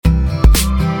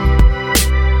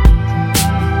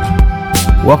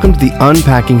Welcome to the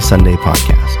Unpacking Sunday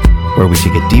podcast, where we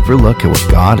take a deeper look at what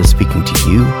God is speaking to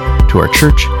you, to our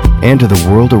church, and to the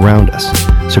world around us.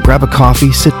 So grab a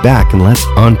coffee, sit back, and let's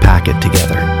unpack it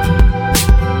together.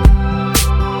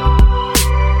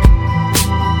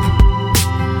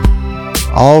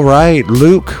 All right,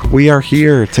 Luke, we are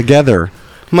here together.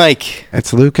 Mike.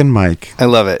 It's Luke and Mike. I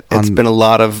love it. It's been a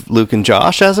lot of Luke and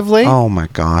Josh as of late. Oh my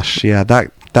gosh. Yeah,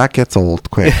 that gets old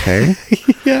quick, hey?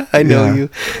 Yeah, I know you.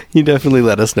 You definitely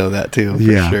let us know that too, for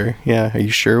Yeah. sure. Yeah. Are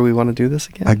you sure we want to do this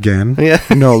again? Again? Yeah.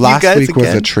 No, You last guys week was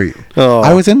again? a treat. Oh.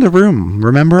 I was in the room,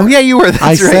 remember? Oh, yeah, you were. That's I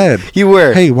right. said, You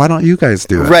were. hey, why don't you guys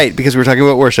do it? Right, because we're talking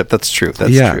about worship. That's true.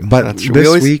 That's yeah, true. but That's true.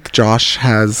 this week, Josh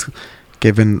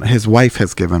his wife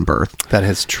has given birth. That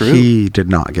is true. He did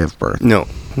not give birth. No.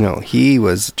 He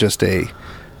was just a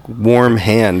warm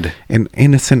hand. An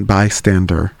innocent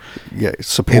bystander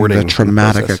Supporting in the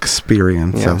traumatic process.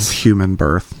 experience Yes. of human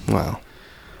birth. Wow.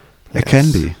 It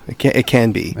can be. It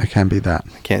can be. It can be that.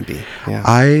 It can be.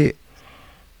 Yeah.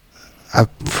 A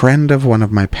friend of one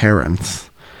of my parents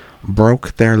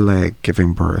broke their leg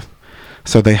giving birth.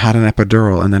 So they had an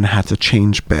epidural and then had to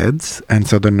change beds. And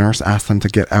so the nurse asked them to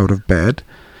get out of bed,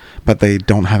 but they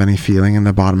don't have any feeling in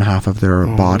the bottom half of their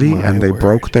body. My And they word.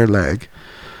 broke their leg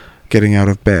getting out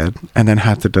of bed and then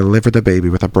had to deliver the baby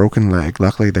with a broken leg.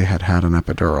 Luckily, they had an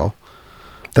epidural.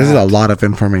 This is a lot of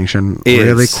information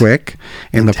really quick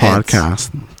in the podcast.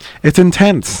 It's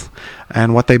intense.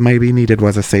 And what they maybe needed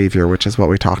was a savior, which is what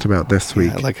we talked about this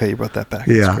week. I like how you brought that back.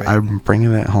 Yeah, That's great. I'm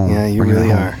bringing it home. Yeah, you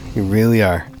really are. You really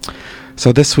are.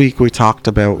 So this week we talked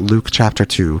about Luke chapter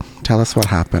 2. Tell us what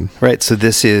happened. Right, so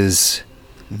this is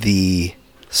the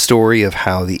story of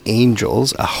how the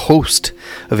angels, a host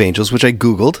of angels, which I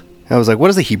Googled. I was like, what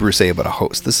does the Hebrew say about a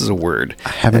host? This is a word. A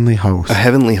heavenly host. A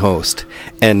heavenly host.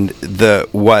 And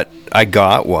what I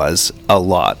got was a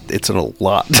lot. It's a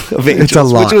lot of angels. It's a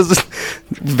lot. Which was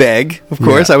vague, of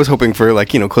course. Yeah. I was hoping for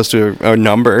close to a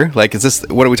number. Like,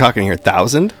 what are we talking here?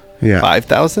 1,000? Yeah.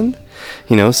 5,000?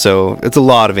 So it's a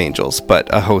lot of angels, but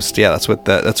a host, yeah, that's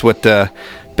what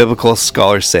biblical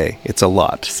scholars say. It's a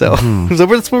lot. So, so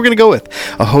that's what we're going to go with.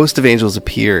 A host of angels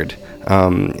appeared,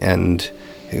 and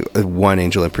one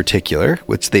angel in particular,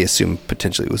 which they assume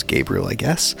potentially was Gabriel, I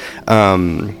guess,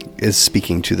 is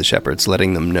speaking to the shepherds,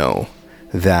 letting them know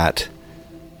that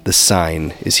the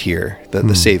sign is here, that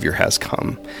the Savior has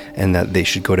come, and that they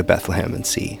should go to Bethlehem and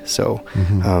see. So,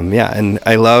 and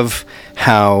I love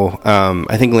how,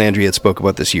 I think Landry had spoke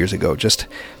about this years ago, just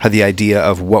how the idea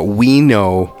of what we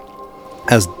know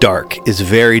as dark is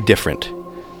very different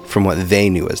from what they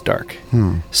knew as dark.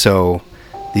 So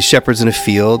these shepherds in a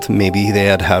field, maybe they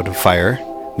had a fire,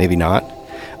 maybe not,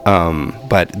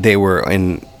 but they were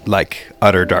in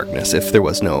utter darkness if there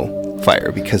was no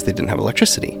fire because they didn't have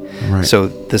electricity. Right. So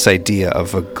this idea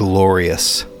of a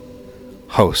glorious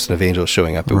host of angels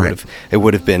showing up, it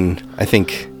would have been, I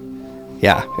think,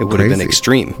 it would have been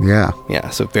extreme. Yeah.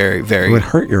 So very, very. It would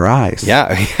hurt your eyes.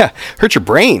 Yeah. Hurt your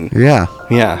brain. Yeah.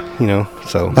 Yeah.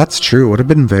 So. That's true. It would have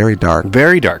been very dark.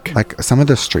 Very dark. Like some of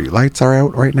the street lights are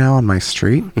out right now on my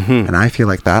street, and I feel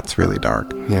like that's really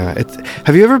dark. Yeah.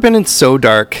 Have you ever been in so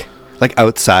dark, like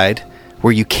outside,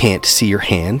 where you can't see your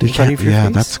hand in front of your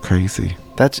face? That's crazy.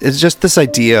 It's just this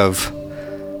idea of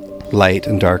light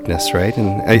and darkness, right?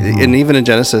 And even in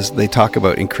Genesis, they talk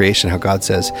about in creation how God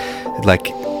says,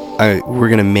 we're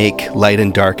going to make light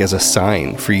and dark as a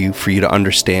sign for you to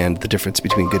understand the difference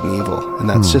between good and evil. And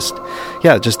that's just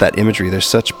that imagery. There's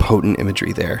such potent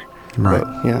imagery there. Right.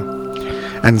 But,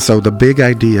 yeah. And so the big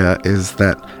idea is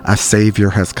that a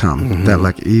savior has come.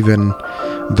 That even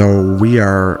though we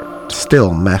are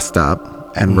still messed up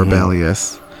and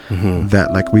rebellious,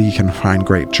 that we can find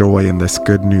great joy in this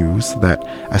good news that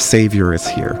a savior is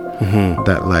here.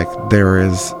 That there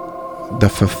is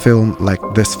this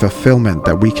fulfillment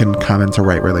that we can come into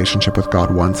right relationship with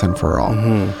God once and for all.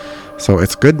 So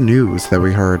it's good news that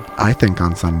we heard, I think,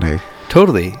 on Sunday.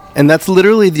 Totally. And that's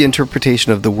literally the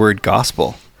interpretation of the word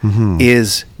gospel.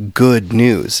 Is good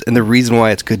news. And the reason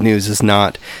why it's good news is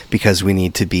not because we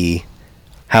need to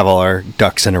have all our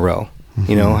ducks in a row,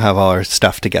 have all our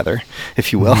stuff together,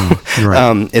 if you will.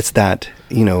 Right. It's that,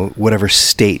 whatever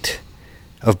state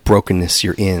of brokenness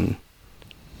you're in,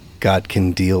 God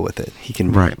can deal with it.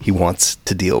 He wants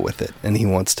to deal with it, and he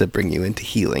wants to bring you into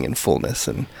healing and fullness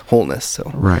and wholeness.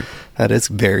 So that is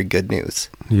very good news.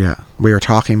 Yeah. We were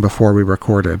talking before we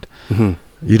recorded.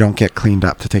 You don't get cleaned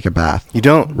up to take a bath. You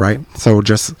don't. Right? So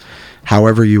just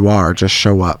however you are, just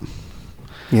show up.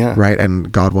 Yeah. Right?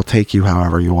 And God will take you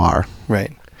however you are.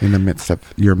 Right. In the midst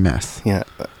of your mess. Yeah.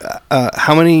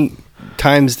 How many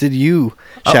times did you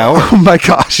shower? Oh my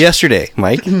gosh. Yesterday,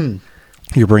 Mike?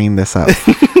 you're bringing this up.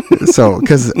 So,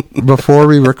 because before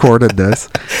we recorded this,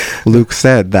 Luke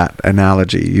said that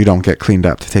analogy, you don't get cleaned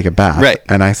up to take a bath. Right.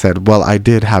 And I said, well, I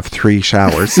did have 3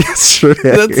 showers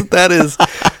yesterday. That is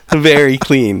very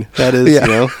clean. That is,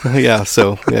 yeah.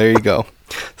 So there you go.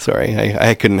 Sorry,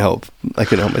 I couldn't help. I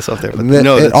couldn't help myself there. But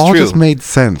no, it that's all true. just made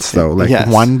sense, though. Like, Yes.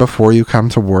 one before you come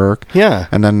to work. Yeah.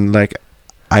 And then, like,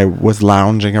 I was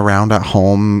lounging around at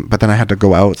home, but then I had to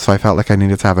go out, so I felt like I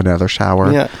needed to have another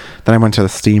shower. Yeah. Then I went to the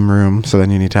steam room, so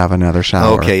then you need to have another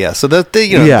shower. Okay, yeah. So that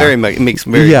very much makes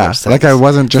very much sense. Like I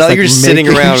wasn't just like you're just sitting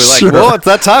around like, well, it's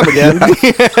that time again.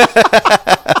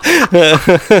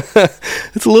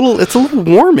 It's a little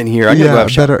warm in here. I gotta go have a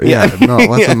shower. better. Yeah, no, it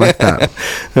wasn't like that.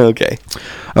 Okay.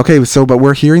 So, but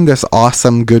we're hearing this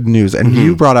awesome good news, and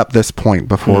you brought up this point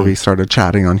before we started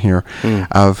chatting on here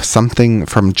of something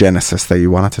from Genesis that you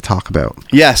wanted to talk about.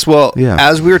 Yes. Well,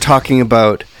 as we were talking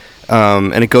about,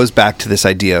 and it goes back to this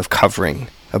idea of covering,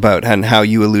 about and how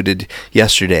you alluded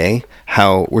yesterday,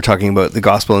 how we're talking about the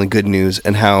gospel and the good news,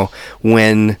 and how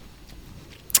when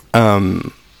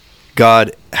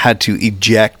God had to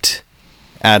eject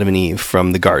Adam and Eve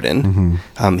from the garden,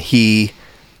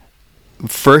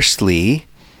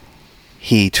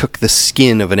 he took the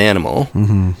skin of an animal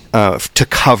to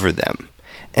cover them.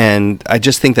 And I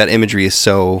just think that imagery is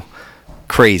so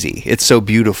crazy. It's so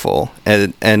beautiful.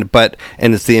 And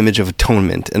it's the image of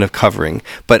atonement and of covering.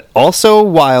 But also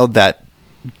wild that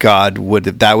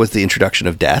that was the introduction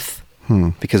of death.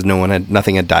 Because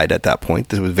nothing had died at that point.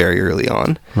 This was very early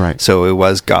on. Right. So it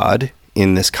was God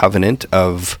in this covenant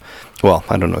of, well,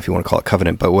 I don't know if you want to call it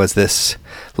covenant, but was this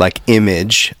like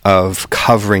image of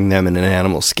covering them in an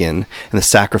animal skin and the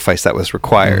sacrifice that was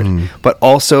required, but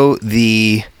also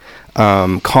the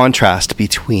contrast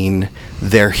between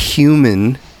their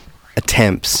human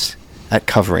attempts at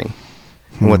covering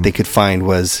and what they could find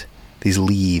was these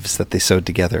leaves that they sewed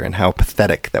together, and how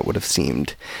pathetic that would have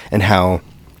seemed, and how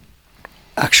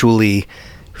actually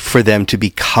for them to be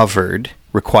covered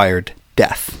required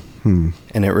death. And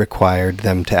it required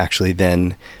them to actually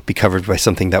then be covered by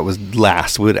something that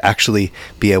would actually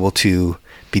be able to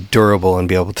be durable and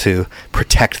be able to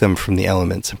protect them from the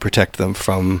elements and protect them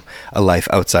from a life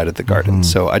outside of the garden.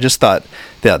 So I just thought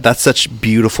that's such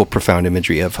beautiful, profound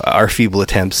imagery of our feeble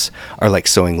attempts are like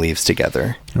sewing leaves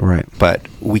together. Right. But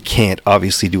we can't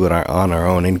obviously do it on our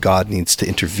own, and God needs to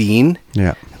intervene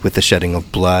with the shedding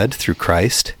of blood through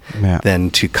Christ, then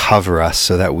to cover us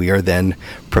so that we are then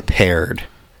prepared,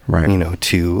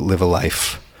 to live a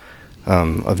life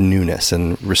of newness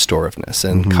and restorativeness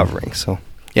and covering. So,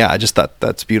 I just thought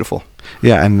that's beautiful.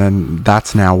 Yeah, and then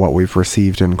that's now what we've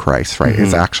received in Christ, right?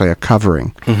 It's actually a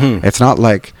covering. It's not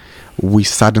like we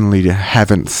suddenly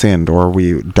haven't sinned or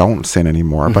we don't sin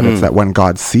anymore, but it's that when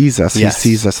God sees us, he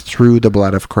sees us through the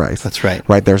blood of Christ. That's right.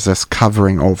 Right? There's this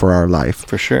covering over our life.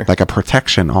 For sure. Like a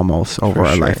protection almost over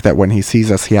our life, that when he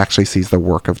sees us, he actually sees the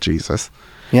work of Jesus.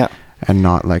 Yeah. And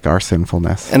not like our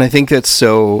sinfulness. And I think that's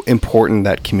so important,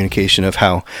 that communication of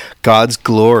how God's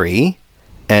glory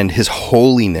and his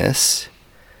holiness,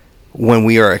 when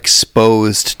we are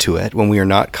exposed to it, when we are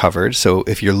not covered. So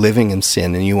if you're living in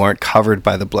sin and you aren't covered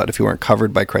by the blood, if you aren't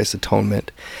covered by Christ's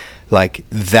atonement, like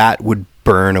that would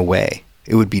burn away.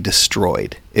 It would be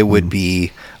destroyed. It would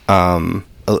be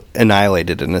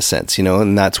annihilated in a sense,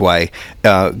 and that's why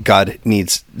God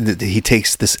he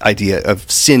takes this idea of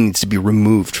sin needs to be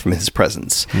removed from his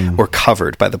presence or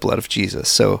covered by the blood of Jesus.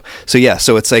 So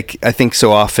it's like, I think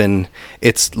so often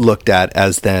it's looked at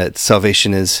as that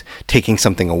salvation is taking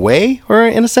something away, or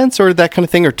in a sense, or that kind of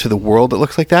thing, or to the world it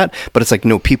looks like that, but it's like,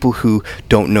 no, people who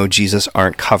don't know Jesus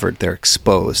aren't covered, they're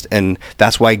exposed, and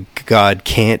that's why God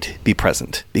can't be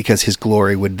present, because his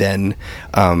glory would then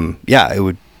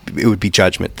it would be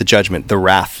judgment, the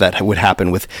wrath that would happen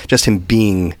with just him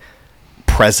being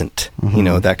present,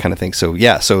 that kind of thing. So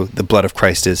so the blood of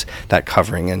Christ is that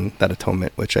covering and that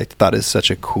atonement, which I thought is such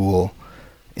a cool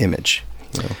image.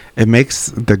 It makes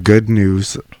the good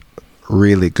news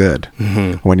really good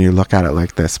when you look at it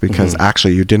like this, because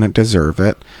actually you didn't deserve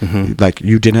it. Like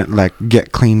you didn't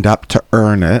get cleaned up to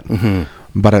earn it.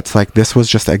 But it's like, this was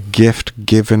just a gift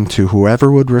given to whoever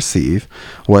would receive,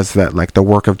 was that like the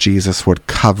work of Jesus would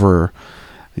cover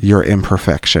your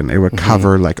imperfection. It would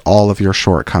cover like all of your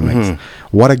shortcomings.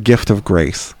 What a gift of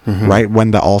grace, right?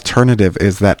 When the alternative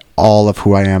is that all of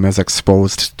who I am is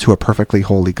exposed to a perfectly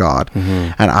holy God,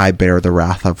 and I bear the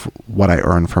wrath of what I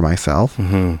earn for myself,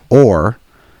 or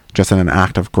just in an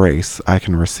act of grace, I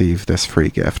can receive this free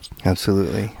gift.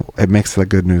 Absolutely. It makes the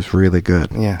good news really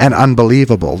good. And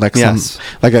unbelievable. Like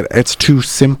it's too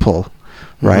simple,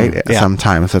 right?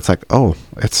 Sometimes it's like,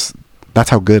 that's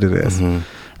how good it is,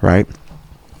 right?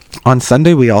 On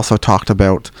Sunday, we also talked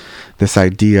about this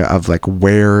idea of like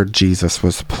where Jesus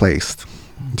was placed.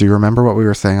 Do you remember what we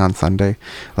were saying on Sunday?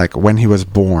 Like when he was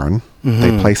born,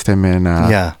 they placed him in...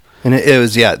 yeah. And it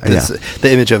was,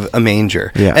 the image of a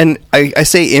manger. Yeah. And I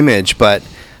say image, but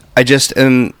I just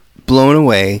am blown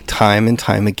away time and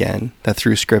time again that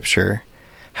through Scripture,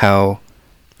 how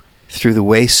through the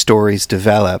way stories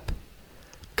develop,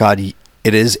 God...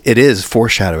 It is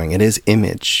foreshadowing. It is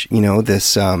image.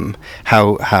 This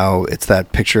how it's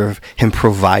that picture of him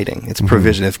providing. It's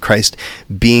provision of Christ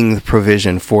being the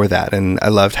provision for that. And I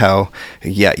loved how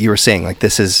you were saying like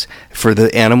this is for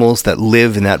the animals that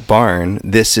live in that barn.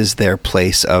 This is their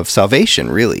place of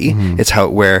salvation. Really, it's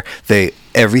where they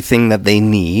everything that they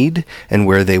need and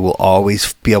where they will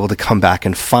always be able to come back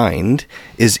and find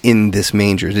is in this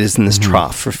manger. It is in this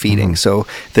trough for feeding. So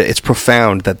it's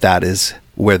profound that is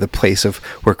where the place of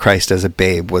where Christ as a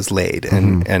babe was laid,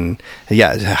 and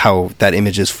how that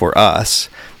image is for us,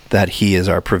 that he is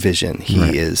our provision,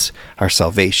 he is our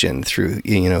salvation through,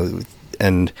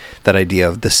 and that idea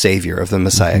of the Savior, of the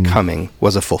Messiah coming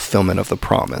was a fulfillment of the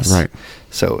promise. Right.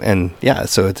 So,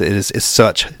 it's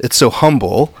so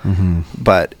humble,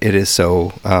 but it is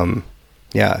so,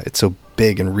 it's so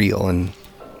big and real and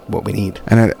what we need.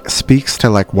 And it speaks to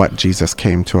like what Jesus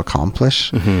came to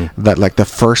accomplish, that like the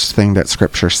first thing that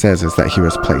Scripture says is that he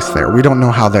was placed there. We don't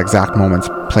know how the exact moments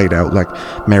played out. Like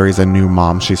Mary's a new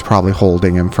mom, she's probably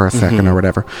holding him for a second or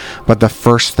whatever, but the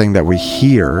first thing that we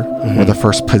hear, or the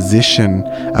first position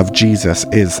of Jesus,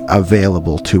 is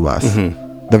available to us.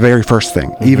 The very first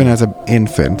thing, even as an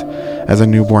infant, as a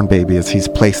newborn baby, is he's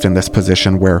placed in this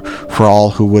position where for all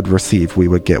who would receive, we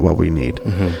would get what we need.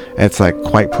 It's like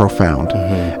quite profound.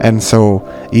 And so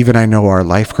even I know our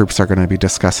life groups are going to be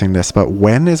discussing this, but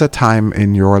when is a time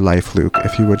in your life, Luke,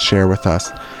 if you would share with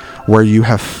us, where you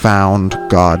have found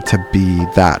God to be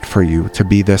that for you, to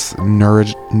be this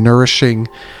nourishing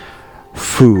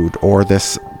food, or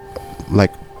this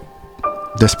like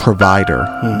this provider?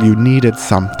 You needed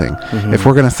something. If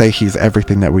we're going to say he's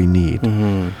everything that we need,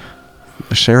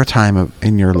 share a time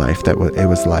in your life that it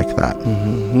was like that.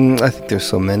 I think there's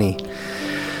so many.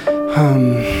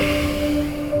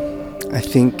 I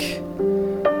think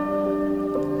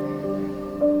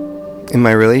in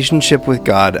my relationship with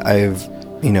God, I've,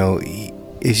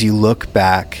 as you look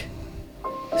back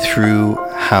through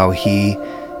how he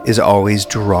is always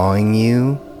drawing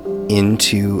you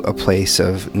into a place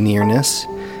of nearness,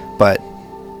 but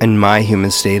in my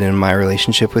human state and in my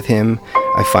relationship with him,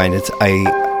 I find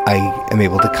I am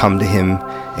able to come to him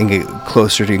and get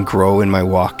closer to and grow in my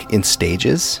walk in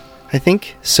stages, I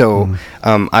think. So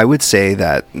I would say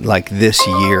that like this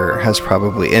year has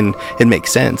probably, and it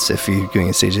makes sense if you're doing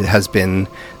a stage, it has been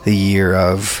the year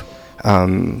of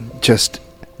just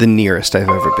the nearest I've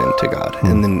ever been to God,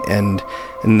 and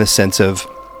in the sense of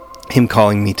him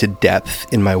calling me to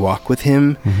depth in my walk with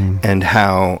him, and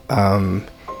how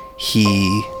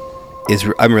he is.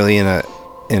 I'm really in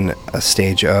a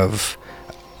stage of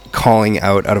calling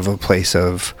out of a place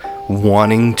of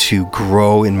wanting to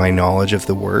grow in my knowledge of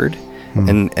the Word,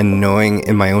 and knowing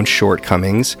in my own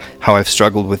shortcomings how I've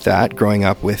struggled with that growing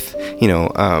up with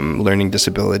learning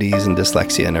disabilities and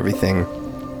dyslexia and everything.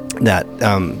 That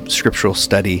scriptural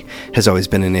study has always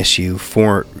been an issue,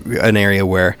 for an area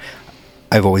where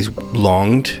I've always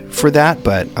longed for that,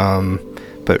 but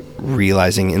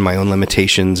realizing in my own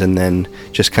limitations, and then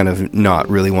just kind of not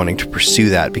really wanting to pursue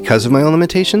that because of my own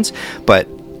limitations, but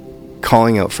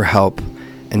calling out for help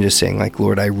and just saying like,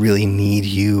 Lord, I really need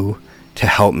you to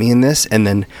help me in this, and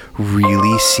then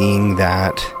really seeing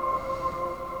that,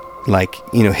 like,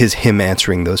 him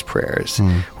answering those prayers,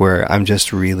 where I'm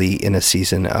just really in a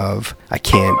season of, I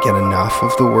can't get enough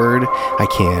of the Word. I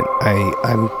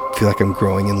feel like I'm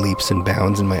growing in leaps and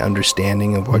bounds in my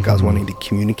understanding of what God's wanting to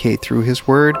communicate through his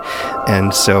Word.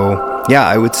 And so,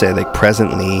 I would say like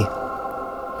presently,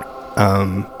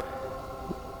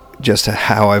 just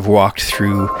how I've walked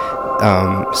through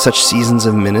such seasons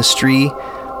of ministry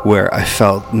where I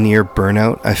felt near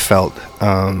burnout. I felt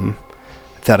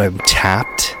that I'm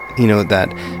tapped,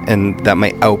 that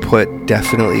my output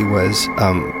definitely was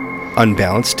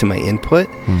unbalanced to my input.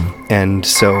 And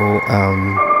so,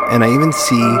 and I even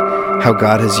see how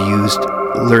God has used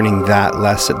learning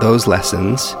those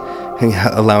lessons, and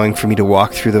allowing for me to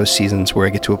walk through those seasons where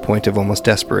I get to a point of almost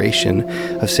desperation,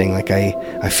 of saying like,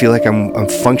 I feel like I'm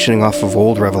functioning off of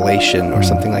old revelation or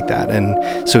something like that.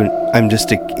 And so I'm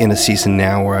just in a season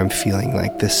now where I'm feeling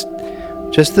like this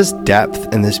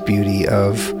depth and this beauty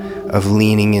of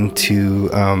leaning into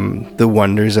the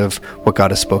wonders of what God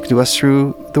has spoken to us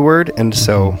through the Word. And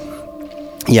so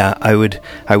yeah, I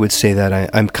would say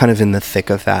that I'm kind of in the thick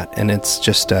of that, and it's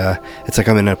just it's like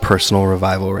I'm in a personal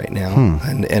revival right now,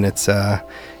 and it's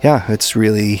it's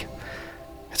really,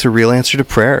 it's a real answer to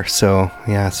prayer. So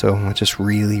so I just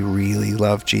really, really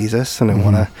love Jesus, and I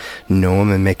want to know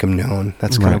him and make him known.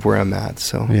 That's kind of where I'm at.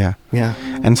 So yeah.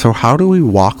 And so how do we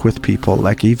walk with people?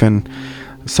 Like, even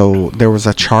so, there was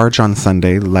a charge on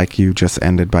Sunday, like you just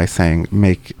ended by saying,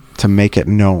 make it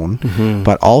known,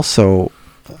 but also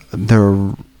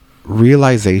the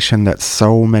realization that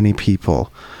so many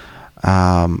people,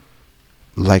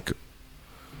 like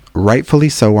rightfully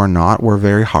so or not, we're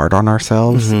very hard on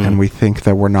ourselves, and we think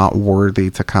that we're not worthy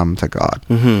to come to God,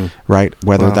 right?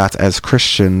 Whether that's as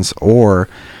Christians or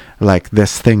like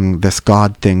this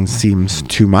God thing seems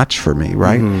too much for me,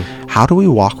 right? How do we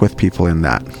walk with people in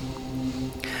that?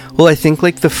 Well, I think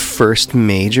like the first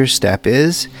major step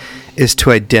is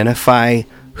to identify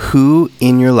who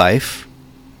in your life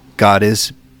God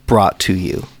is brought to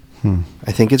you.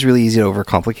 I think it's really easy to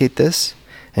overcomplicate this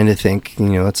and to think,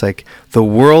 it's like the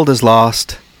world is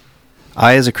lost.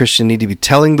 I, as a Christian, need to be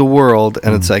telling the world.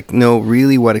 And it's like, no,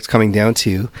 really what it's coming down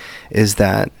to is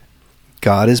that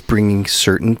God is bringing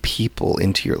certain people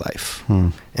into your life.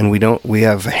 And we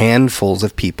have handfuls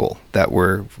of people that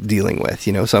we're dealing with,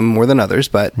 some more than others,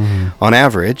 but on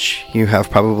average, you have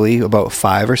probably about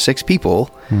 5 or 6 people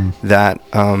that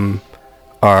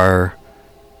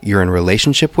you're in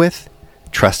relationship with.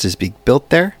 Trust is being built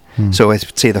there. So I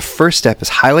would say the first step is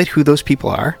highlight who those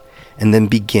people are, and then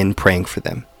begin praying for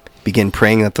them. Begin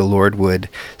praying that the Lord would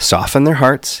soften their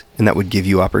hearts, and that would give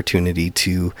you opportunity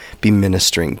to be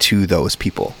ministering to those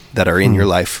people that are in your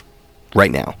life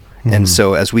right now. And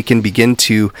so as we can begin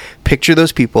to picture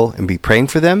those people and be praying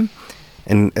for them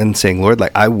and saying, Lord,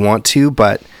 like, I want to,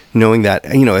 but knowing that,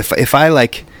 if I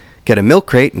like get a milk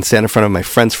crate and stand in front of my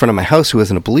friend's front of my house who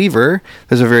isn't a believer,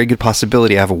 there's a very good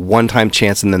possibility I have a one-time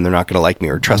chance and then they're not going to like me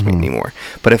or trust me anymore.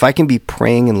 But if I can be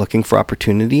praying and looking for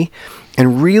opportunity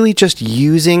and really just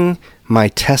using my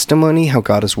testimony, how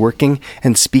God is working,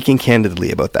 and speaking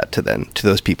candidly about that to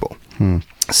those people.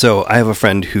 So I have a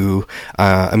friend who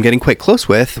I'm getting quite close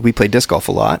with. We play disc golf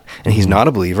a lot, and he's not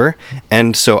a believer.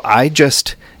 And so I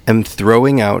just am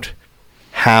throwing out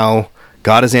how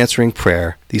God is answering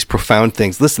prayer, these profound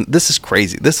things. Listen, this is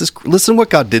crazy. Listen what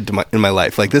God did in my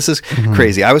life. Like, this is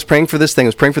crazy. I was praying for this thing, I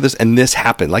was praying for this, and this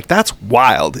happened. Like, that's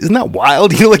wild. Isn't that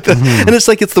wild? And it's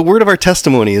like, it's the word of our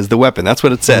testimony is the weapon. That's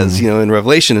what it says, in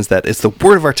Revelation, is that it's the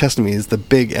word of our testimony is the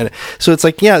big. And so it's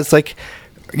like, it's like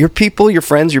your people, your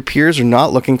friends, your peers are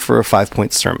not looking for a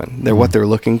 5-point sermon. What they're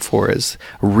looking for is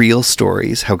real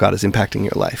stories, how God is impacting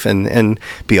your life, and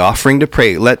be offering to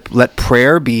pray. Let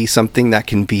prayer be something that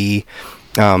can be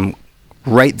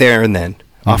right there and then.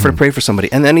 Offer to pray for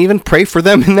somebody, and then even pray for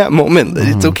them in that moment.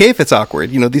 It's okay if it's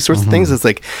awkward. These sorts of things. It's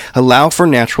like, allow for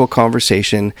natural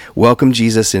conversation. Welcome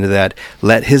Jesus into that.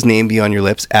 Let his name be on your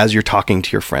lips as you're talking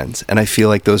to your friends. And I feel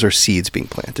like those are seeds being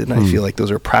planted. And I feel like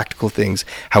those are practical things,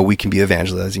 how we can be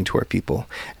evangelizing to our people.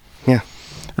 Yeah.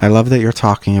 I love that you're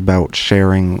talking about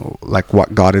sharing like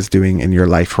what God is doing in your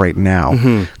life right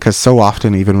now. Because so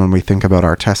often, even when we think about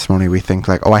our testimony, we think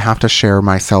like, I have to share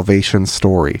my salvation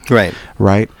story.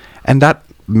 Right. And that,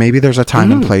 maybe there's a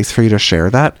time and place for you to share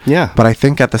that. Yeah. But I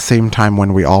think at the same time,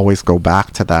 when we always go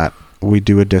back to that, we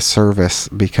do a disservice,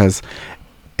 because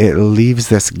it leaves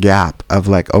this gap of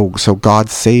like, so God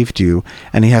saved you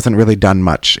and he hasn't really done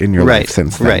much in your life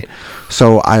since then.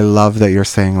 So I love that you're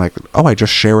saying like, I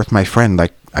just share with my friend,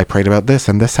 like, I prayed about this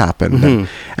and this happened.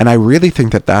 And I really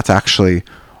think that that's actually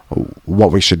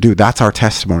what we should do. That's our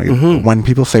testimony. When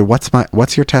people say,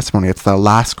 what's your testimony? It's the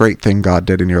last great thing God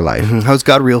did in your life. How's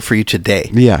God real for you today?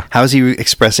 Yeah. How is he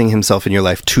expressing himself in your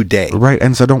life today? Right.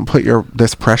 And so don't put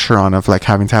this pressure on of like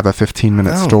having to have a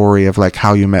 15-minute story of like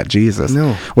how you met Jesus.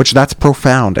 Which that's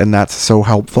profound and that's so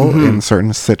helpful in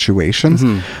certain situations.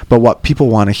 But what people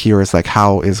want to hear is like,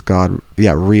 how is God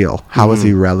real? How is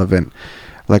he relevant?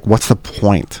 Like, what's the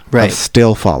point of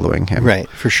still following him? Right,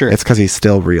 for sure. It's because he's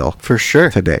still real. For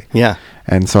sure. Today. Yeah.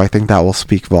 And so I think that will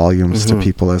speak volumes to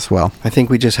people as well. I think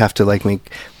we just have to like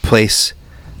place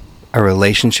a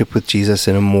relationship with Jesus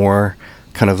in a more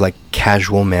kind of like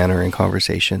casual manner in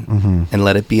conversation, and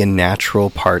let it be a natural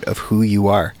part of who you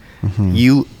are.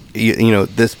 You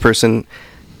this person,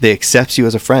 they accept you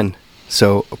as a friend.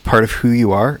 So part of who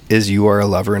you are is you are a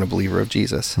lover and a believer of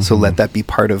Jesus. So let that be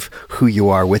part of who you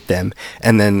are with them,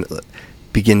 and then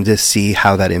begin to see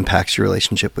how that impacts your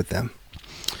relationship with them.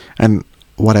 And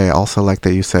what I also like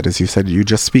that you said is you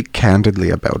just speak candidly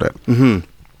about it,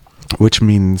 which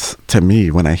means to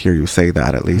me, when I hear you say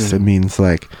that, at least it means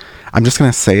like, I'm just going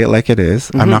to say it like it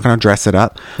is. I'm not going to dress it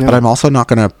up, but I'm also not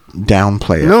going to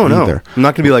downplay it No, either. I'm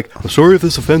not gonna be like, I'm sorry if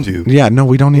this offends you. Yeah, no,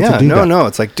 we don't need to do that. No,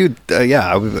 it's like, dude,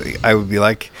 I would be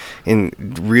like,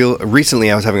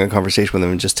 recently I was having a conversation with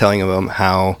him and just telling him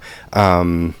how,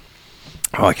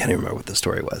 I can't even remember what the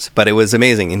story was, but it was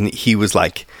amazing. And he was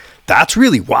like, that's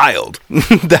really wild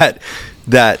that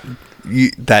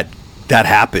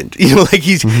happened. You know, like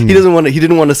he didn't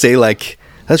want to say like,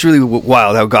 that's really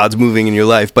wild how God's moving in your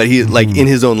life. But he like in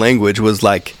his own language was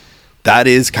like, that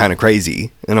is kind of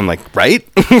crazy. And I'm like, right.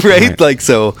 Right. Like,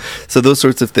 so those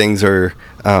sorts of things are,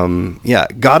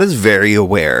 God is very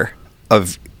aware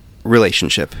of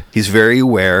relationship. He's very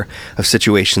aware of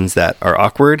situations that are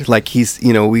awkward. Like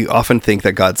we often think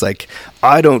that God's like,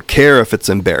 I don't care if it's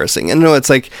embarrassing. And no, it's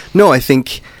like, no, I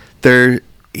think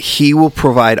he will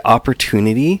provide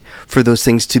opportunity for those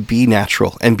things to be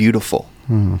natural and beautiful.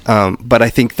 But I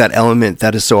think that element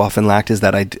that is so often lacked is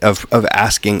that of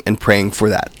asking and praying for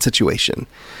that situation.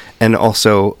 And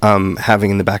also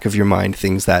having in the back of your mind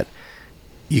things that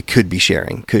you could be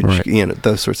sharing,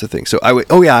 those sorts of things. So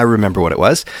I remember what it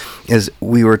was.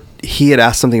 He had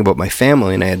asked something about my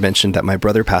family, and I had mentioned that my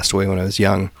brother passed away when I was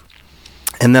young.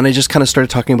 And then I just kind of started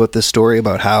talking about this story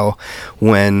about how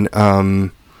when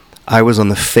I was on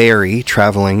the ferry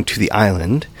traveling to the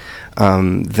island,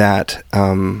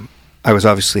 I was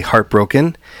obviously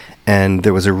heartbroken, and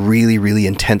there was a really, really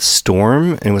intense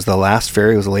storm, and it was the last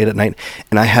ferry. It was late at night,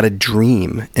 and I had a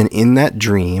dream, and in that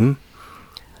dream,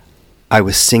 I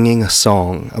was singing a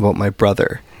song about my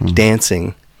brother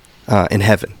dancing in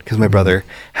heaven, because my brother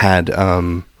had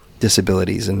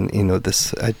disabilities, and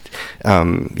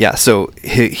so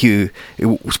he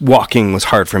walking was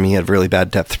hard for me. He had really bad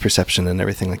depth perception and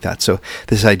everything like that. So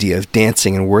this idea of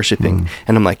dancing and worshiping,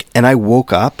 and I'm like, and I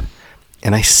woke up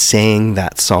and I sang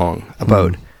that song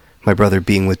about my brother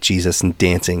being with Jesus and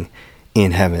dancing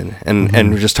in heaven,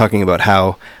 and we're just talking about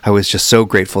how I was just so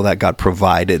grateful that God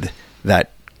provided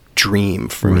that dream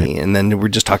for me. And then we're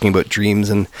just talking about dreams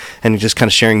and just kind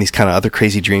of sharing these kind of other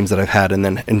crazy dreams that I've had,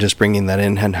 and just bringing that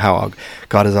in, and how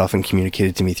God has often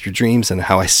communicated to me through dreams, and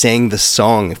how I sang this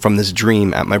song from this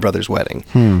dream at my brother's wedding.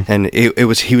 And he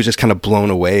was just kind of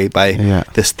blown away by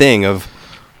this thing of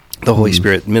the Holy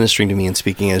Spirit ministering to me and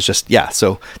speaking as just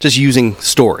using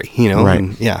story,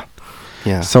 and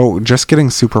So just getting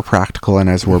super practical, and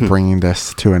as we're bringing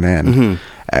this to an end,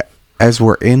 as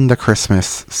we're in the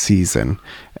Christmas season,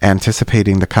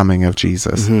 anticipating the coming of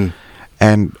Jesus,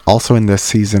 and also in this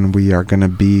season, we are going to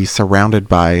be surrounded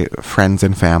by friends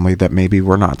and family that maybe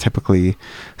we're not typically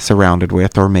surrounded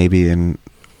with, or maybe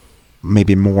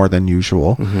more than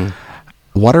usual.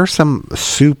 What are some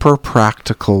super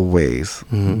practical ways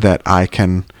that I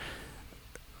can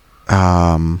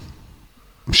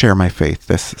share my faith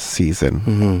this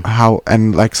season?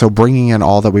 So bringing in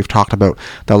all that we've talked about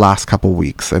the last couple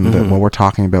weeks, and what we're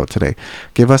talking about today,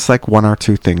 give us like one or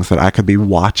two things that I could be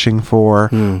watching for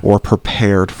or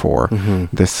prepared for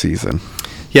this season.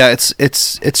 Yeah,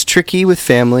 it's tricky with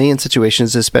family and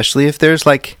situations, especially if there's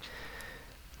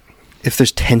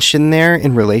tension there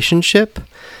in relationship.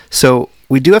 So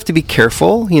we do have to be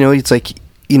careful. It's like,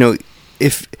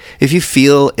 if you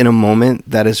feel in a moment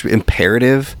that is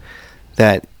imperative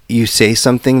that you say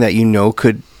something that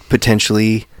could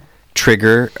potentially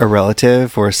trigger a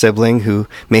relative or a sibling who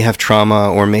may have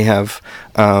trauma or may have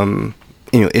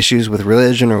issues with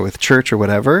religion or with church or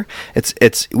whatever,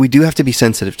 we do have to be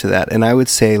sensitive to that. And I would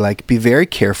say, like, be very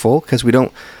careful, because we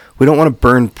don't want to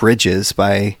burn bridges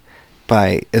by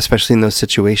especially in those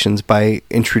situations, by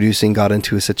introducing God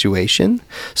into a situation.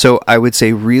 So I would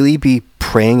say really be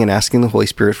praying and asking the Holy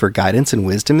Spirit for guidance and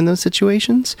wisdom in those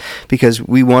situations, because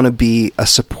we want to be a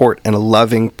support and a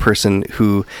loving person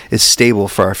who is stable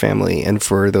for our family and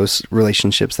for those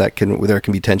relationships where there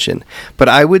can be tension. But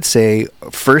I would say,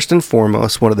 first and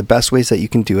foremost, one of the best ways that you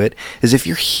can do it is if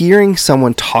you're hearing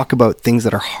someone talk about things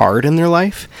that are hard in their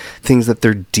life, things that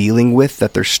they're dealing with,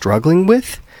 that they're struggling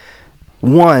with.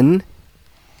 One,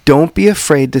 don't be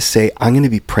afraid to say, I'm going to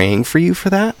be praying for you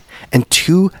for that. And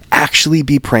two, actually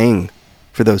be praying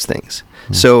for those things.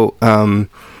 So,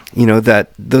 that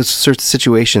those sorts of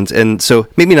situations. And so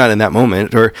maybe not in that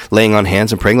moment, or laying on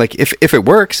hands and praying, like if it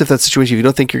works, if that situation, if you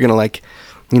don't think you're going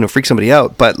to freak somebody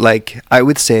out, but I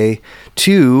would say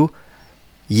two,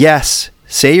 yes,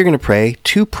 say you're going to pray,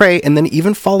 to pray, and then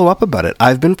even follow up about it.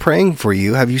 I've been praying for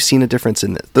you. Have you seen a difference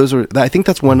in this? I think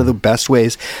that's one of the best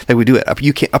ways that we do it.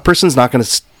 A person's not going to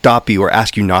stop you or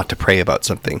ask you not to pray about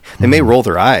something. They may roll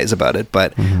their eyes about it,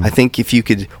 but I think if you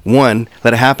could, one,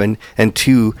 let it happen, and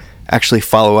two, actually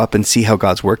follow up and see how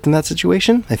God's worked in that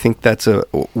situation, I think that's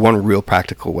one real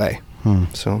practical way.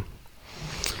 So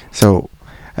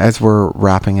as we're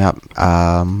wrapping up,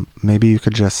 maybe you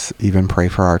could just even pray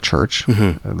for our church,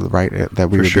 right? That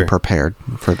we would be prepared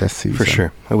for this season. For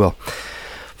sure, I will.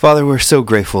 Father, we're so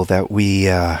grateful that we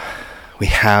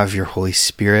have your Holy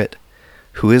Spirit,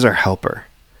 who is our helper,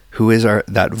 who is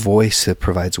that voice that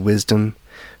provides wisdom,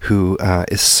 who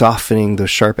is softening those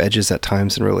sharp edges at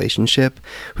times in relationship,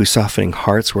 who's softening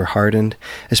hearts where hardened,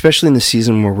 especially in the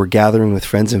season where we're gathering with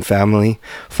friends and family.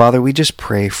 Father, we just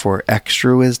pray for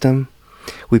extra wisdom.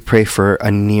 We pray for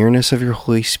a nearness of your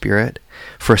Holy Spirit,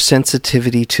 for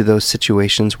sensitivity to those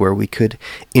situations where we could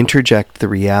interject the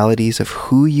realities of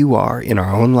who you are in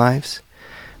our own lives.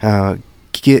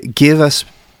 Give us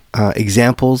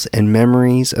examples and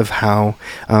memories of how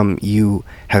you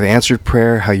have answered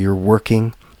prayer, how you're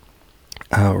working.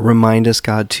 Remind us,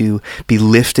 God, to be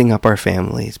lifting up our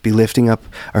families, be lifting up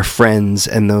our friends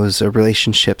and those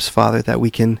relationships, Father, that we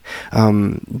can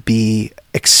be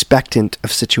expectant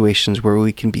of situations where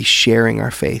we can be sharing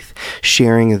our faith,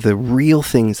 sharing the real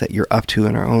things that you're up to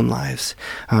in our own lives.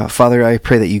 Father, I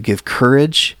pray that you give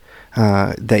courage,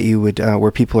 that you would,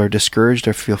 where people are discouraged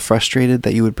or feel frustrated,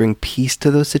 that you would bring peace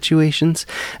to those situations.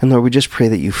 And Lord, we just pray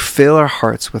that you fill our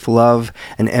hearts with love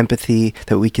and empathy,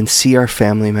 that we can see our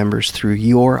family members through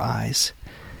your eyes.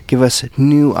 Give us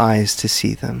new eyes to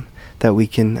see them, that we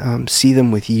can see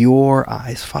them with your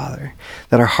eyes, Father,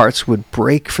 that our hearts would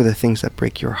break for the things that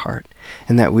break your heart,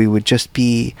 and that we would just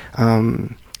be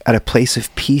at a place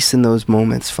of peace in those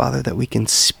moments, Father, that we can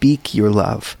speak your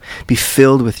love, be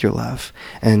filled with your love.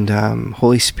 And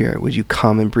Holy Spirit, would you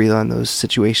come and breathe on those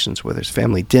situations where there's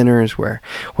family dinners, where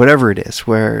whatever it is,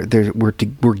 where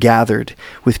we're gathered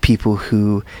with people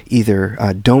who either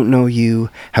don't know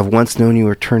you, have once known you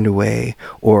or turned away,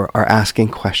 or are asking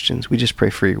questions. We just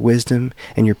pray for your wisdom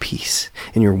and your peace.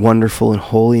 In your wonderful and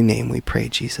holy name we pray,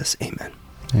 Jesus. Amen.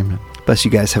 Amen. Bless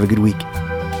you guys. Have a good week.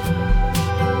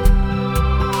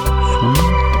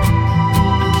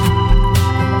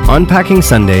 Unpacking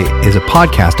Sunday is a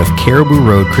podcast of Caribou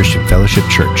Road Christian Fellowship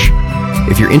Church.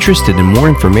 If you're interested in more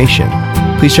information,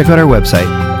 please check out our website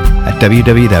at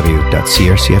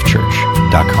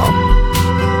www.crcfchurch.com.